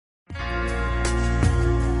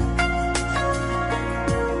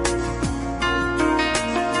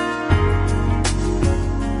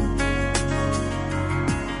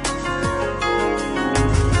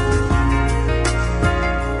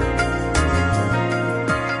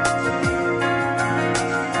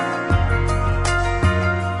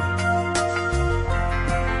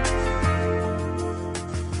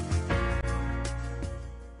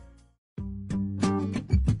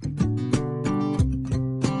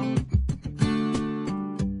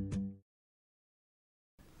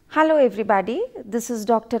Hello everybody, this is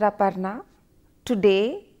Dr. Aparna.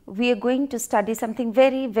 Today we are going to study something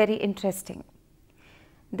very interesting.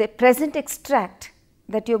 The present extract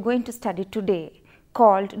that you are going to study today,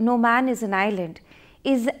 called No Man is an Island,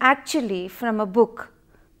 is actually from a book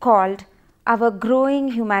called Our Growing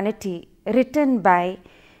Humanity, written by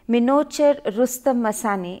Minoo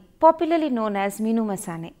Masani, popularly known as Minoo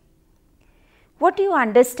Masani. What do you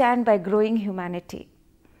understand by growing humanity?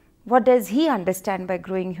 What does he understand by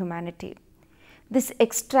growing humanity? This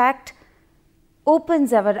extract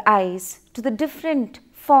opens our eyes to the different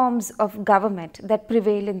forms of government that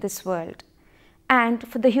prevail in this world, and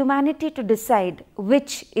for the humanity to decide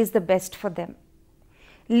which is the best for them.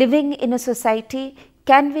 Living in a society,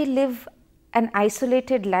 can we live an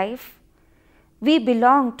isolated life? We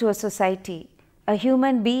belong to a society. A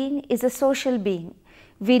human being is a social being.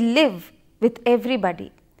 We live with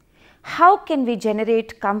everybody. How can we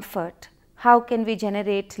generate comfort? How can we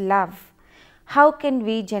generate love? How can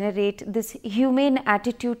we generate this humane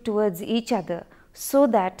attitude towards each other so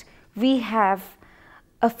that we have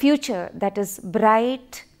a future that is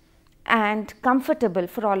bright and comfortable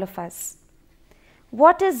for all of us?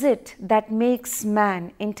 What is it that makes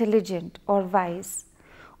man intelligent or wise?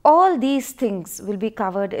 All these things will be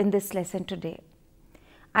covered in this lesson today.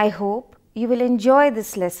 I hope you will enjoy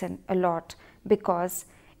this lesson a lot because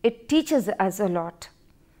it teaches us a lot.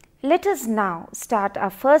 Let us now start our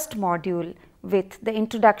first module with the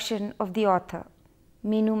introduction of the author,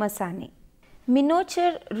 Minoo Masani. Minoo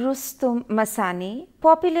Masani,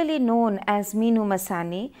 popularly known as Minoo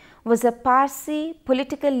Masani, was a Parsi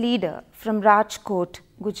political leader from Rajkot,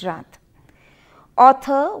 Gujarat.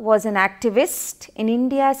 Author was an activist in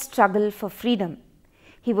India's struggle for freedom.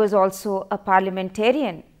 He was also a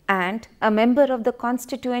parliamentarian and a member of the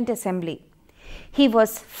Constituent Assembly. He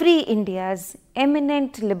was Free India's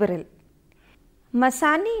eminent liberal.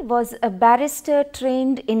 Masani was a barrister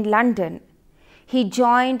trained in London. He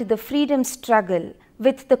joined the freedom struggle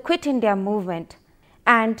with the Quit India movement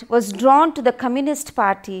and was drawn to the Communist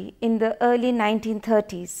Party in the early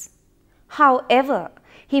 1930s. However,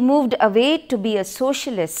 he moved away to be a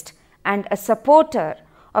socialist and a supporter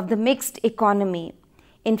of the mixed economy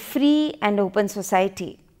in free and open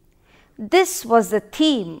society. This was the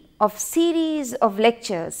theme of series of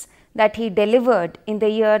lectures that he delivered in the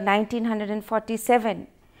year 1947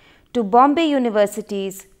 to Bombay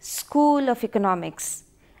University's School of Economics,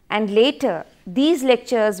 and later these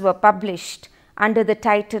lectures were published under the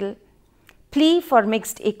title Plea for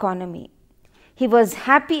Mixed Economy. He was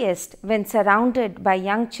happiest when surrounded by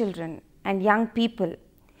young children and young people.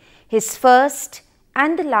 His first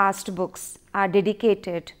and the last books are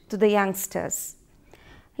dedicated to the youngsters.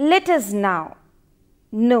 Let us now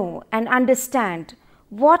know and understand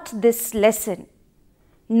what this lesson,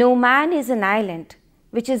 No Man is an Island,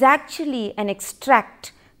 which is actually an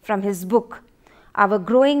extract from his book, Our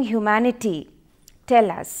Growing Humanity, tell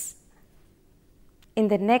us in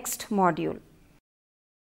the next module.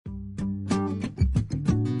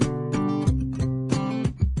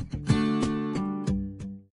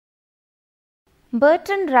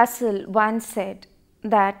 Bertrand Russell once said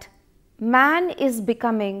that man is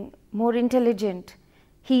becoming more intelligent,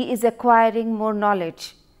 he is acquiring more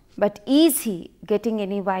knowledge, but is he getting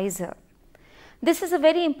any wiser? This is a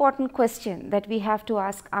very important question that we have to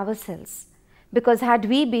ask ourselves, because had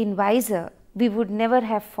we been wiser, we would never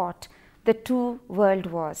have fought the 2 world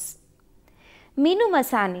wars. Minoo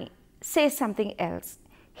Masani says something else.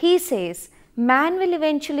 He says man will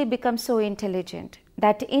eventually become so intelligent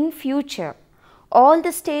that in future all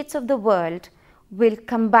the states of the world will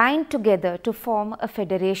combine together to form a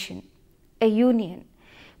federation, a union.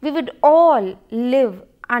 We would all live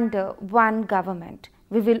under one government.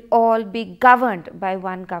 We will all be governed by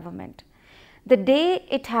one government. The day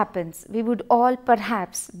it happens, we would all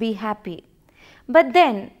perhaps be happy. But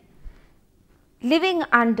then, living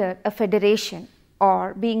under a federation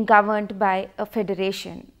or being governed by a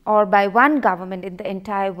federation or by one government in the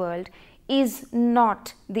entire world is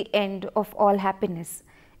not the end of all happiness.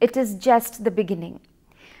 It is just the beginning,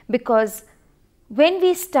 because when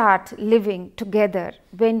we start living together,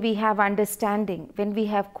 when we have understanding, when we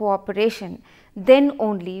have cooperation, then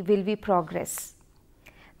only will we progress.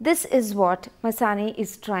 This is what Masani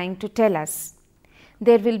is trying to tell us.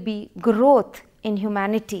 There will be growth in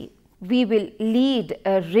humanity. We will lead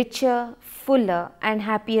a richer, fuller and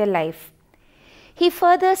happier life. He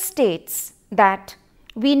further states that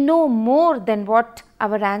we know more than what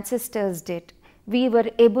our ancestors did. We were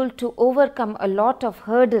able to overcome a lot of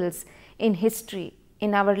hurdles in history,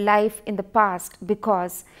 in our life in the past,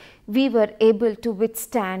 because we were able to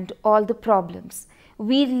withstand all the problems.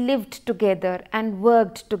 we lived together and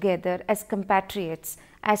worked together as compatriots,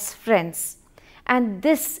 as friends. And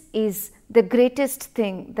this is the greatest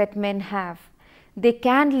thing that men have. They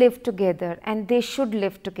can live together and they should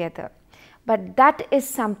live together. But that is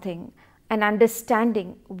something, an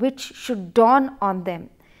understanding which should dawn on them.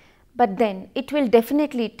 But then it will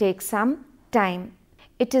definitely take some time.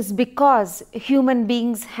 It is because human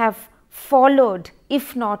beings have followed,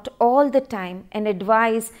 if not all the time, an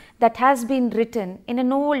advice that has been written in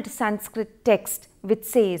an old Sanskrit text which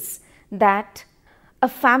says that a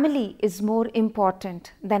family is more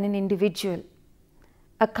important than an individual.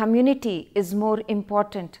 A community is more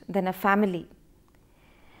important than a family.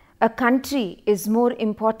 A country is more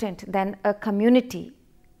important than a community.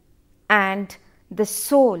 And the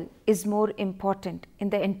soul is more important in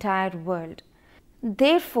the entire world.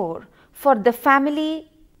 Therefore, for the family,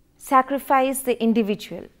 sacrifice the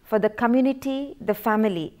individual, for the community, the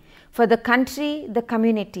family, for the country, the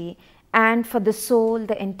community, and for the soul,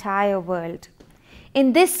 the entire world.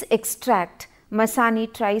 In this extract, Masani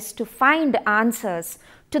tries to find answers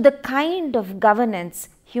to the kind of governance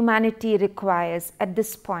humanity requires at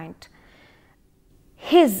this point.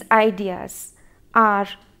 His ideas are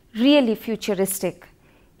really futuristic.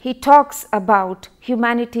 He talks about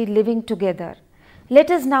humanity living together. Let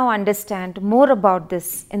us now understand more about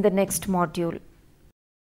this in the next module.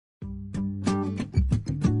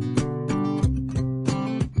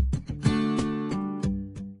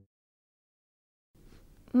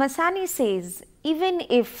 Masani says, even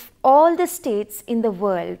if all the states in the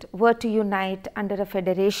world were to unite under a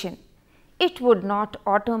federation, it would not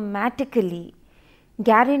automatically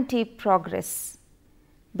guarantee progress,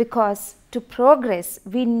 because to progress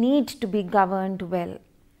we need to be governed well.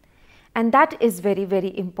 And that is very,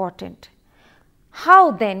 very important.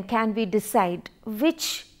 How then can we decide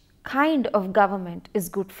which kind of government is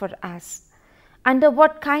good for us? Under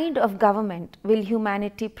what kind of government will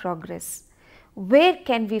humanity progress? Where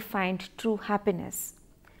can we find true happiness?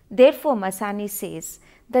 Therefore, Masani says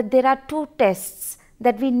that there are two tests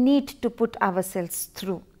that we need to put ourselves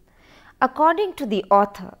through. According to the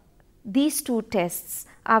author, these two tests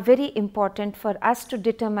are very important for us to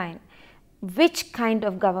determine which kind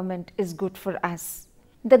of government is good for us.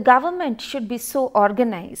 The government should be so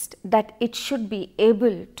organized that it should be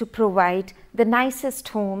able to provide the nicest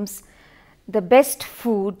homes, the best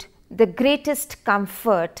food, the greatest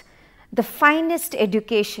comfort, the finest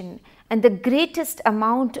education, and the greatest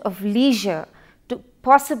amount of leisure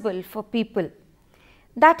possible for people.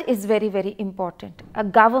 That is very, very important. A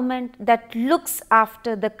government that looks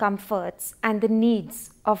after the comforts and the needs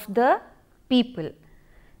of the people.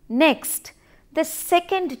 Next, the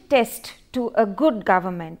second test to a good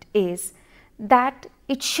government is that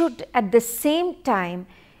it should at the same time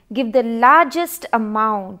give the largest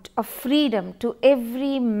amount of freedom to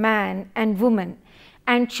every man and woman,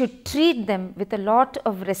 and should treat them with a lot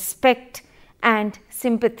of respect and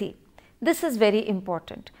sympathy. This is very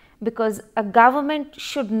important, because a government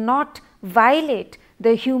should not violate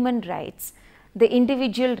the human rights, the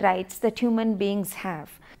individual rights that human beings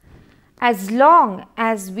have. As long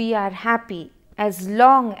as we are happy, as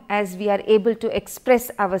long as we are able to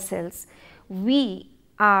express ourselves, we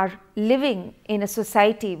are living in a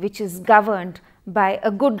society which is governed by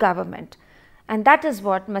a good government. And that is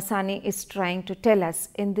what Masani is trying to tell us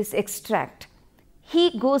in this extract.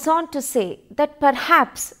 He goes on to say that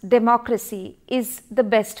perhaps democracy is the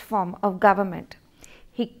best form of government.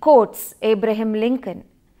 He quotes Abraham Lincoln,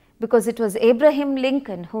 because it was Abraham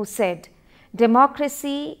Lincoln who said,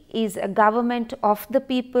 democracy is a government of the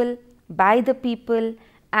people, by the people,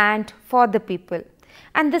 and for the people.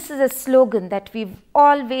 And this is a slogan that we've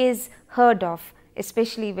always heard of,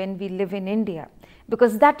 especially when we live in India,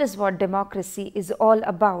 because that is what democracy is all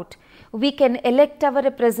about. We can elect our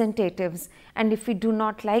representatives, and if we do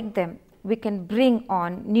not like them, we can bring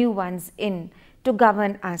on new ones in to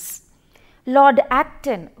govern us. Lord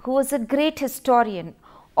Acton, who was a great historian,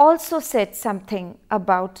 also said something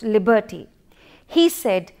about liberty. He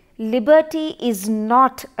said, liberty is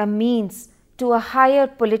not a means to a higher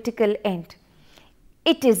political end.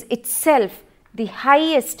 It is itself the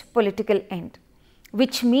highest political end,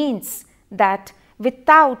 which means that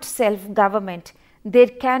without self-government, there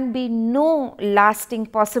can be no lasting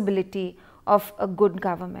possibility of a good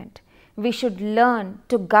government. We should learn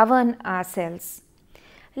to govern ourselves.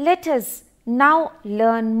 Let us now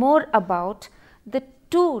learn more about the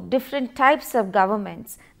two different types of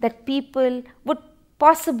governments that people would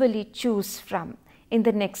possibly choose from in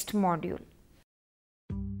the next module.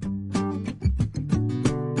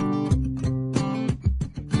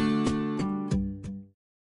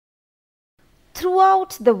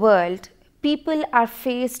 Throughout the world, people are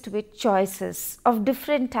faced with choices of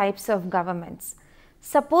different types of governments.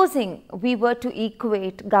 Supposing we were to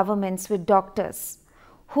equate governments with doctors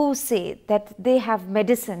who say that they have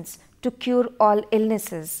medicines to cure all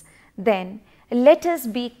illnesses, then let us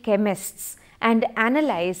be chemists and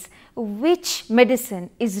analyze which medicine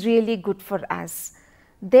is really good for us.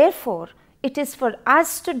 Therefore, it is for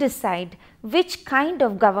us to decide which kind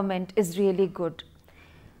of government is really good.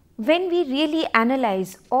 When we really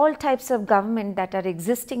analyze all types of government that are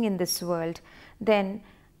existing in this world, then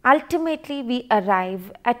ultimately we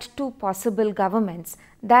arrive at two possible governments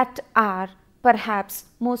that are perhaps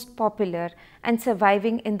most popular and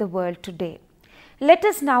surviving in the world today. Let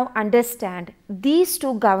us now understand these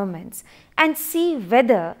two governments and see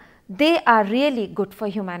whether they are really good for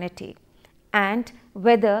humanity and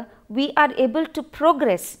whether we are able to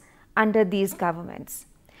progress under these governments.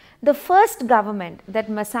 The first government that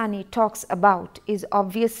Masani talks about is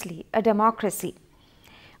obviously a democracy,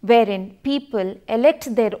 wherein people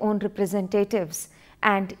elect their own representatives,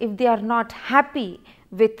 and if they are not happy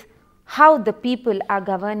with how the people are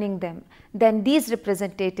governing them, then these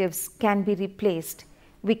representatives can be replaced.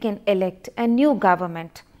 We can elect a new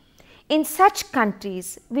government. In such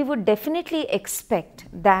countries, we would definitely expect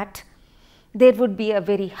that there would be a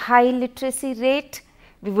very high literacy rate.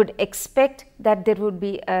 We would expect that there would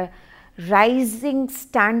be a rising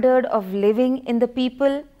standard of living in the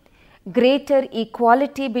people, greater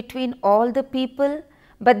equality between all the people.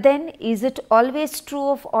 But then, is it always true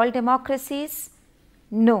of all democracies?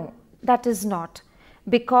 No, that is not,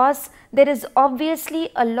 because there is obviously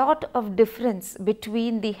a lot of difference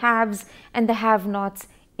between the haves and the have-nots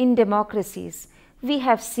in democracies. We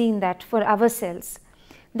have seen that for ourselves.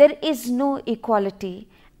 There is no equality,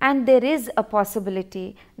 and there is a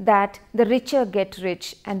possibility that the richer get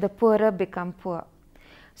rich and the poorer become poor.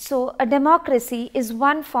 So, a democracy is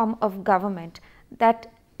one form of government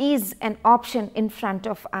that is an option in front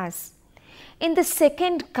of us. In the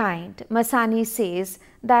second kind, Masani says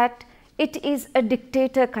that it is a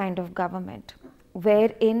dictator kind of government,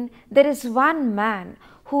 wherein there is one man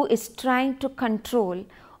who is trying to control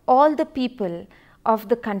all the people of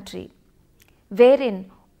the country, wherein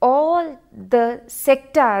all the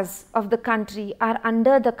sectors of the country are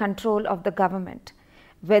under the control of the government,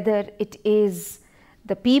 whether it is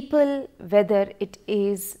the people, whether it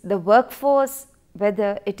is the workforce,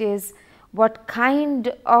 whether it is what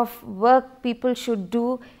kind of work people should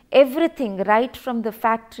do. Everything, right from the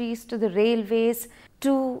factories to the railways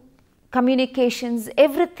to communications,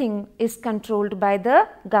 everything is controlled by the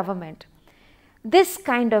government. This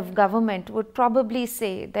kind of government would probably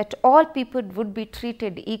say that all people would be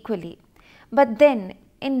treated equally. But then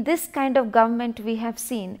in this kind of government, we have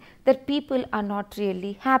seen that people are not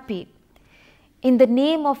really happy. In the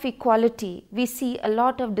name of equality, we see a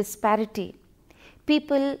lot of disparity.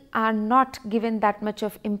 People are not given that much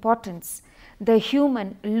of importance. The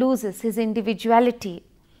human loses his individuality.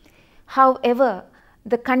 However,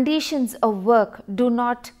 the conditions of work do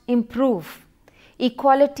not improve.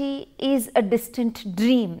 Equality is a distant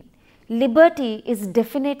dream. Liberty is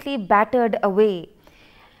definitely battered away.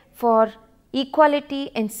 For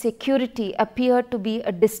equality and security appear to be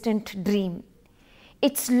a distant dream.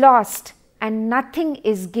 It's lost and nothing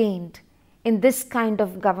is gained in this kind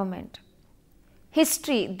of government.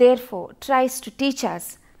 History, therefore, tries to teach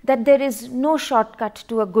us that there is no shortcut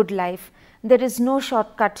to a good life, there is no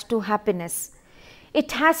shortcut to happiness.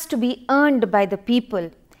 It has to be earned by the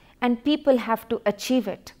people, and people have to achieve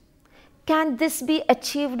it. Can this be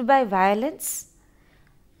achieved by violence?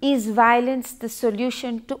 Is violence the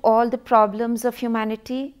solution to all the problems of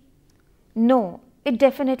humanity? No, it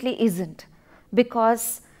definitely isn't,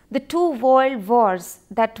 because the two world wars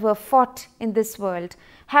that were fought in this world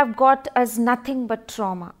have got us nothing but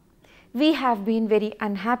trauma. We have been very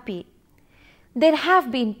unhappy. There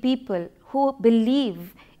have been people who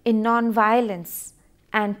believe in non-violence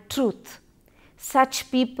and truth.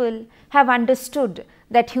 Such people have understood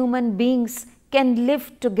that human beings can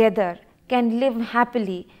live together, can live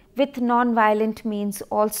happily with non-violent means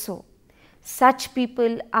also. Such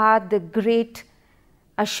people are the great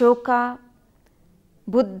Ashoka,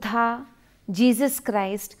 Buddha, Jesus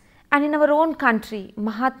Christ, and in our own country,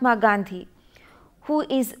 Mahatma Gandhi, who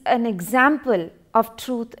is an example of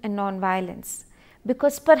truth and non-violence,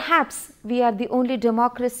 because perhaps we are the only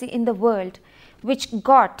democracy in the world which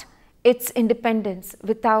got its independence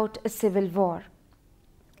without a civil war.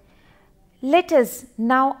 Let us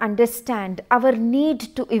now understand our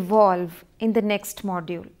need to evolve in the next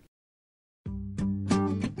module.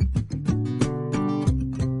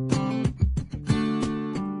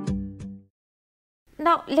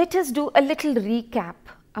 Now, let us do a little recap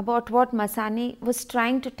about what Masani was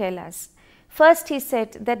trying to tell us. First, he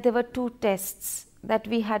said that there were two tests that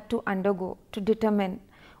we had to undergo to determine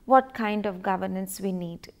what kind of governance we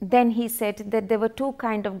need. Then he said that there were two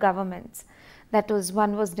kinds of governments. That was,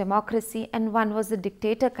 one was democracy and one was the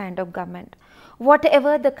dictator kind of government.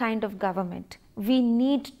 Whatever the kind of government, we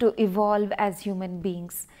need to evolve as human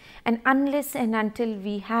beings. And unless and until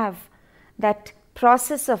we have that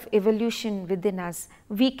process of evolution within us,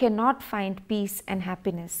 we cannot find peace and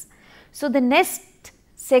happiness. So the next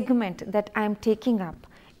segment that I am taking up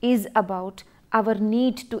is about our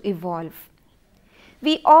need to evolve.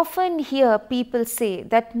 We often hear people say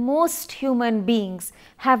that most human beings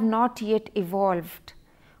have not yet evolved.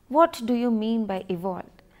 What do you mean by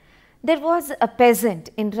evolved? There was a peasant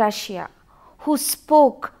in Russia who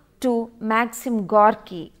spoke to Maxim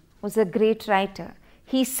Gorky, who was a great writer.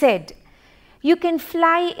 He said, "You can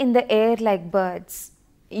fly in the air like birds,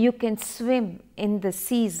 you can swim in the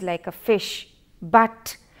seas like a fish,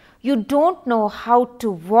 but you don't know how to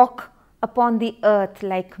walk upon the earth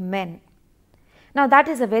like men." Now that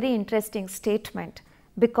is a very interesting statement,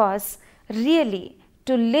 because really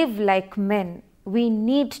to live like men, we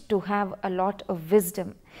need to have a lot of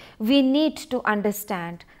wisdom. We need to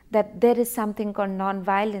understand that there is something called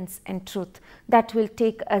non-violence and truth that will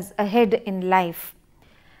take us ahead in life.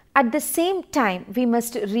 At the same time, we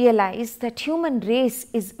must realize that human race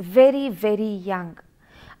is very, very young.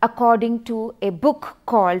 According to a book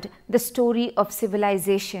called The Story of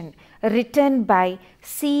Civilization, written by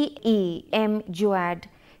C.E.M. Joad,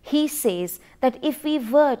 he says that if we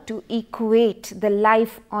were to equate the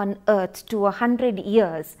life on earth to 100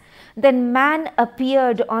 years, then man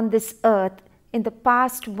appeared on this earth in the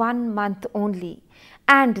past 1 month only,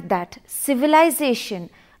 and that civilization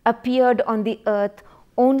appeared on the earth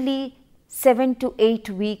only 7 to 8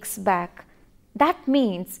 weeks back. That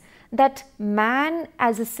means that man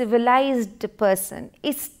as a civilized person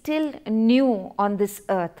is still new on this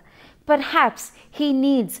earth. Perhaps he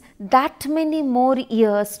needs that many more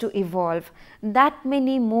years to evolve, that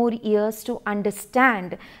many more years to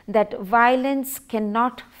understand that violence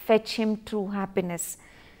cannot fetch him true happiness,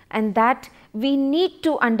 and that we need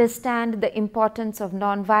to understand the importance of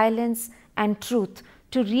non-violence and truth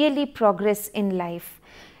to really progress in life.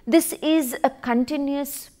 This is a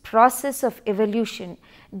continuous process of evolution.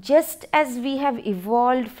 Just as we have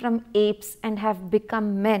evolved from apes and have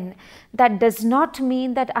become men, that does not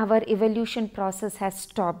mean that our evolution process has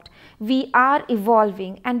stopped. We are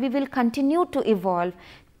evolving and we will continue to evolve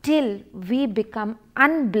till we become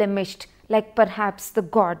unblemished, like perhaps the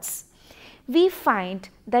gods. We find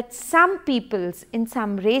that some peoples in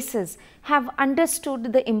some races have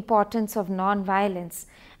understood the importance of non-violence,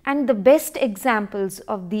 and the best examples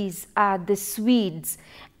of these are the Swedes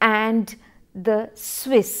and the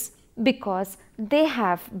Swiss, because they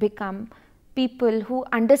have become people who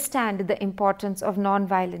understand the importance of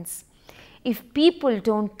non-violence. If people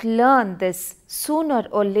don't learn this sooner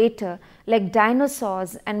or later, like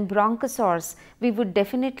dinosaurs and brontosaurs, we would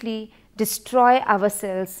definitely destroy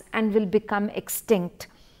ourselves and will become extinct.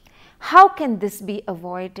 How can this be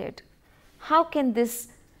avoided? How can this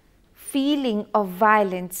feeling of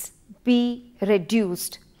violence be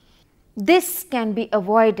reduced? This can be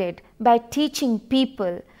avoided by teaching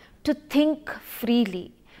people to think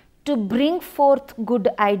freely, to bring forth good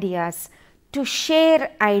ideas, to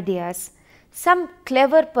share ideas. Some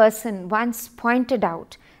clever person once pointed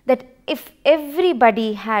out that if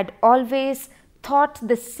everybody had always thought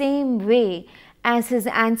the same way as his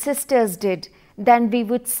ancestors did, then we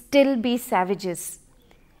would still be savages.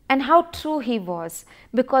 And how true he was,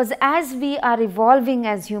 because as we are evolving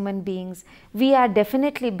as human beings, we are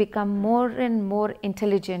definitely become more and more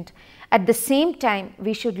intelligent. At the same time,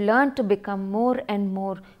 we should learn to become more and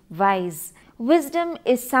more wise. Wisdom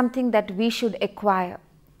is something that we should acquire.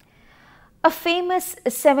 A famous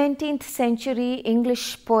 17th century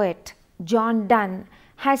English poet, John Donne,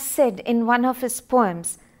 has said in one of his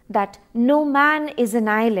poems that no man is an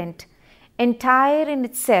island, entire in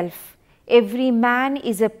itself. Every man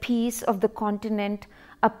is a piece of the continent,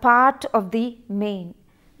 a part of the main.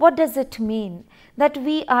 What does it mean? That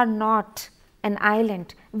we are not an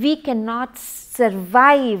island. We cannot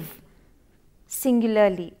survive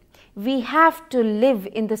singularly. We have to live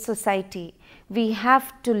in the society. We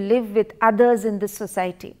have to live with others in the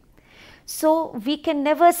society. So we can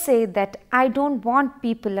never say that I don't want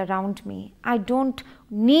people around me. I don't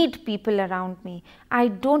need people around me. I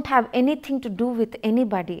don't have anything to do with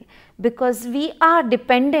anybody, because we are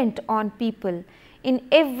dependent on people in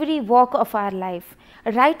every walk of our life.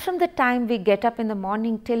 Right from the time we get up in the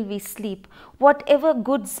morning till we sleep, whatever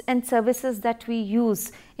goods and services that we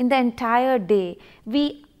use in the entire day,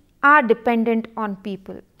 we are dependent on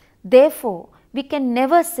people. Therefore, we can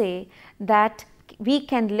never say that we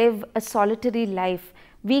can live a solitary life,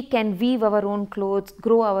 we can weave our own clothes,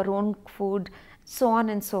 grow our own food, so on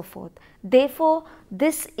and so forth. Therefore,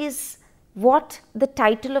 this is what the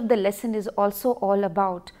title of the lesson is also all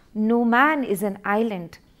about. No man is an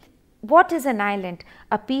island. What is an island?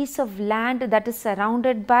 A piece of land that is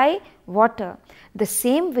surrounded by water. The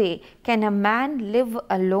same way, can a man live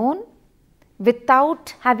alone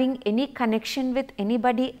without having any connection with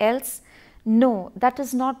anybody else? No, that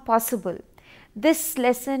is not possible. This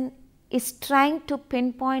lesson is trying to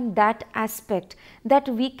pinpoint that aspect, that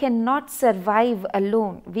we cannot survive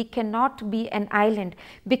alone, we cannot be an island,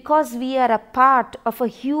 because we are a part of a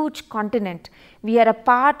huge continent, we are a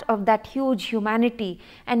part of that huge humanity,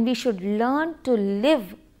 and we should learn to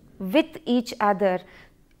live with each other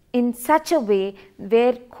in such a way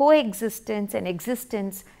where coexistence and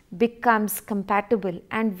existence becomes compatible,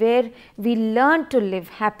 and where we learn to live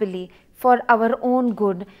happily for our own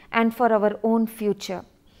good and for our own future.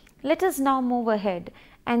 Let us now move ahead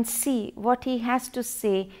and see what he has to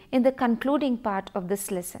say in the concluding part of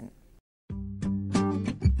this lesson.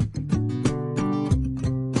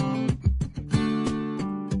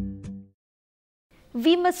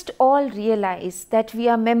 We must all realize that we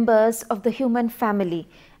are members of the human family,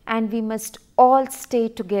 and we must all stay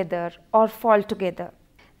together or fall together.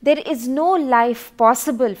 There is no life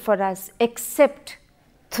possible for us except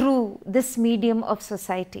through this medium of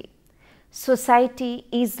society. Society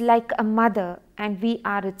is like a mother and we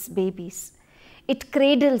are its babies. It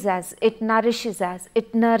cradles us, it nourishes us,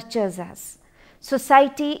 it nurtures us.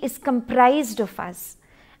 Society is comprised of us,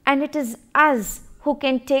 and it is us who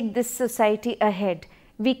can take this society ahead.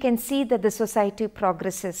 We can see that the society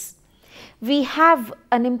progresses. We have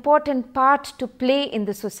an important part to play in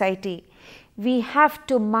the society. We have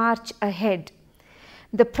to march ahead.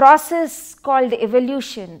 The process called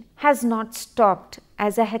evolution has not stopped.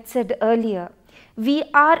 As I had said earlier, we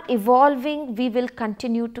are evolving, we will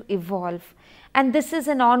continue to evolve, and this is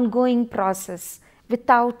an ongoing process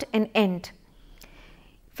without an end.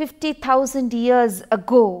 50,000 years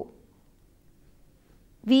ago,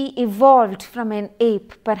 we evolved from an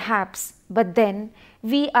ape perhaps, but then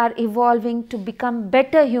we are evolving to become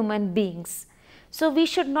better human beings. So we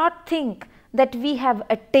should not think that we have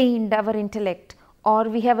attained our intellect or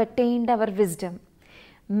we have attained our wisdom.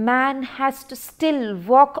 Man has to still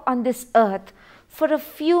walk on this earth for a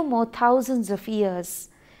few more thousands of years,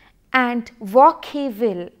 and walk he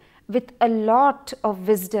will with a lot of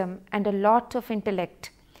wisdom and a lot of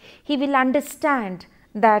intellect. He will understand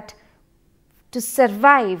that to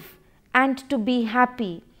survive and to be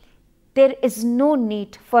happy, there is no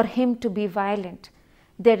need for him to be violent.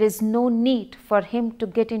 There is no need for him to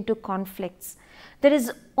get into conflicts. There is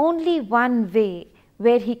only one way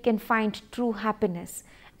where he can find true happiness,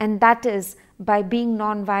 and that is by being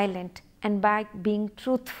non-violent and by being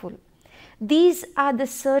truthful. These are the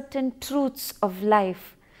certain truths of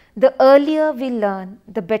life. The earlier we learn,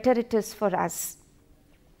 the better it is for us.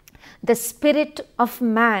 The spirit of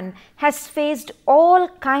man has faced all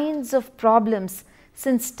kinds of problems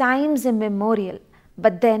since times immemorial,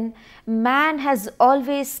 but then man has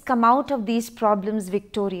always come out of these problems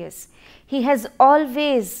victorious. He has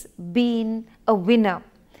always been a winner.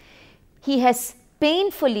 He has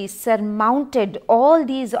painfully surmounted all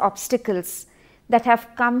these obstacles that have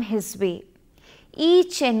come his way.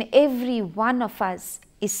 Each and every one of us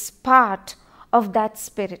is part of that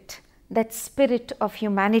spirit of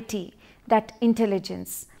humanity, that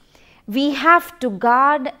intelligence. We have to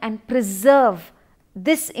guard and preserve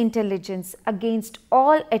this intelligence against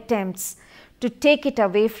all attempts to take it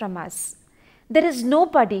away from us. There is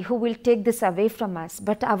nobody who will take this away from us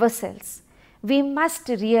but ourselves. We must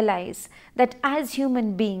realize that as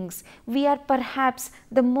human beings, we are perhaps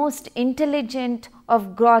the most intelligent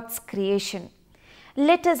of God's creation.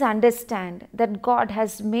 Let us understand that God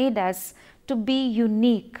has made us to be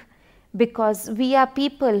unique, because we are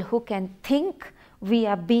people who can think, we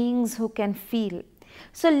are beings who can feel.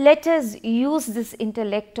 So let us use this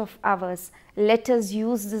intellect of ours, let us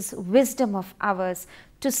use this wisdom of ours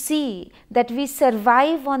to see that we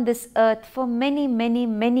survive on this earth for many, many,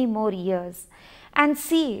 many more years, and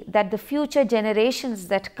see that the future generations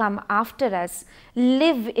that come after us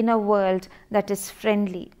live in a world that is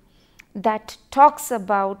friendly, that talks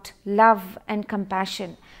about love and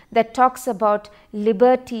compassion, that talks about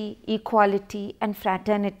liberty, equality and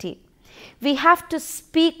fraternity. We have to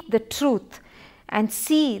speak the truth, and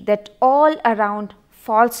see that all around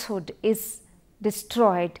falsehood is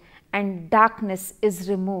destroyed and darkness is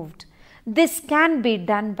removed. This can be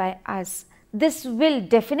done by us. This will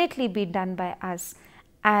definitely be done by us,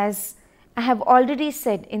 as I have already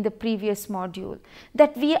said in the previous module,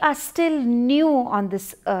 that we are still new on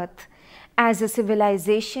this earth. As a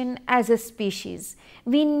civilization, as a species,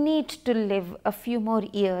 we need to live a few more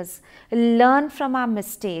years, learn from our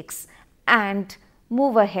mistakes and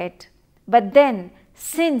move ahead. But then,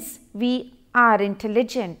 since we are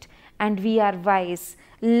intelligent and we are wise,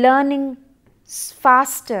 learning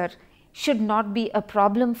faster should not be a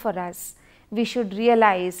problem for us. We should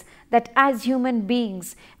realize that as human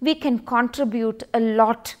beings, we can contribute a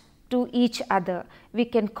lot to each other. We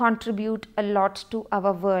can contribute a lot to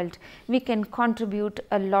our world. We can contribute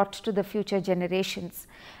a lot to the future generations.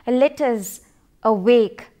 Let us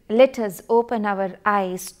awake. Let us open our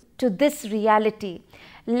eyes to this reality.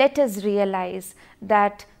 Let us realize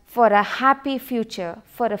that for a happy future,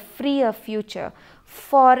 for a freer future,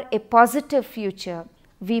 for a positive future,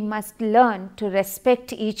 we must learn to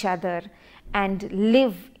respect each other and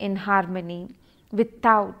live in harmony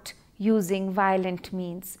without using violent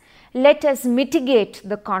means. Let us mitigate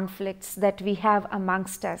the conflicts that we have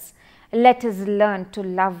amongst us. Let us learn to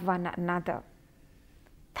love one another.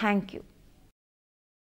 Thank you.